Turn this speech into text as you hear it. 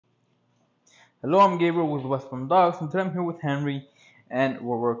Hello, I'm Gabriel with West from Dogs, and today I'm here with Henry, and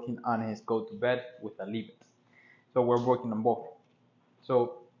we're working on his go to bed with a leave it. So we're working on both.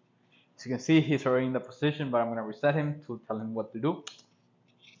 So as you can see, he's already in the position, but I'm gonna reset him to tell him what to do.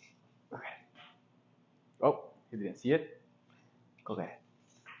 Okay. Oh, he didn't see it. Go ahead.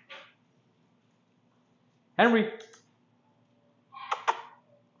 Henry,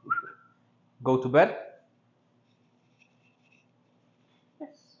 go to bed. Yes.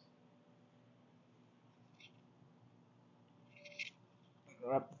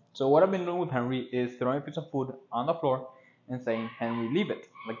 So what I've been doing with Henry is throwing a piece of food on the floor and saying, Henry, leave it,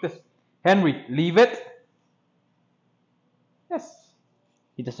 like this. Henry, leave it. Yes.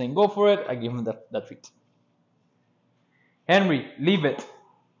 He doesn't go for it. I give him that treat. Henry, leave it.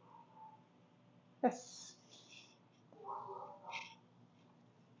 Yes.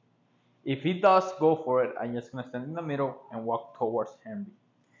 If he does go for it, I'm just gonna stand in the middle and walk towards Henry.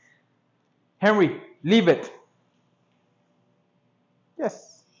 Henry, leave it. Yes.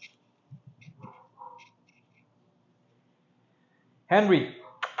 Henry,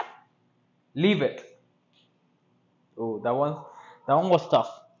 leave it. Oh, that one was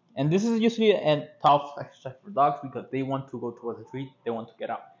tough. And this is usually a tough exercise for dogs because they want to go towards the tree, they want to get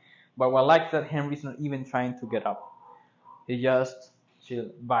up. But what I like that Henry's not even trying to get up. He's just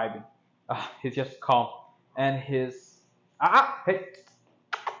chill, vibing. He's just calm. And his hey.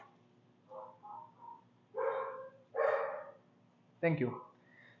 Thank you.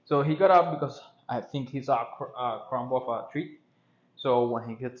 So he got up because I think he saw a crumb of a tree. So when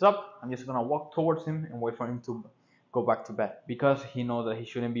he gets up, I'm just gonna walk towards him and wait for him to go back to bed because he knows that he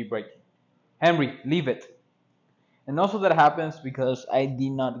shouldn't be breaking. Henry, leave it. And also that happens because I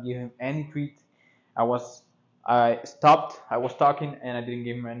did not give him any treat. I stopped. I was talking and I didn't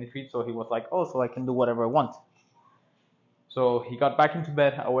give him any treat. So he was like, oh, so I can do whatever I want. So he got back into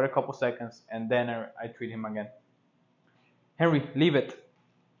bed. I waited a couple seconds and then I treat him again. Henry, leave it.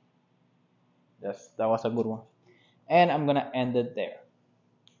 Yes, that was a good one. And I'm gonna end it there.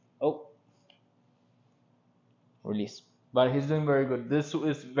 Oh, release. But he's doing very good. This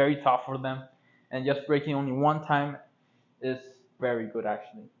is very tough for them, and just breaking only one time is very good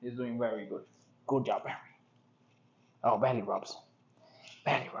actually. He's doing very good. Good job, Henry. Oh, belly rubs.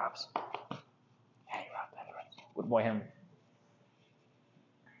 Belly rubs. Belly rubs. Belly rubs. Good boy, Henry.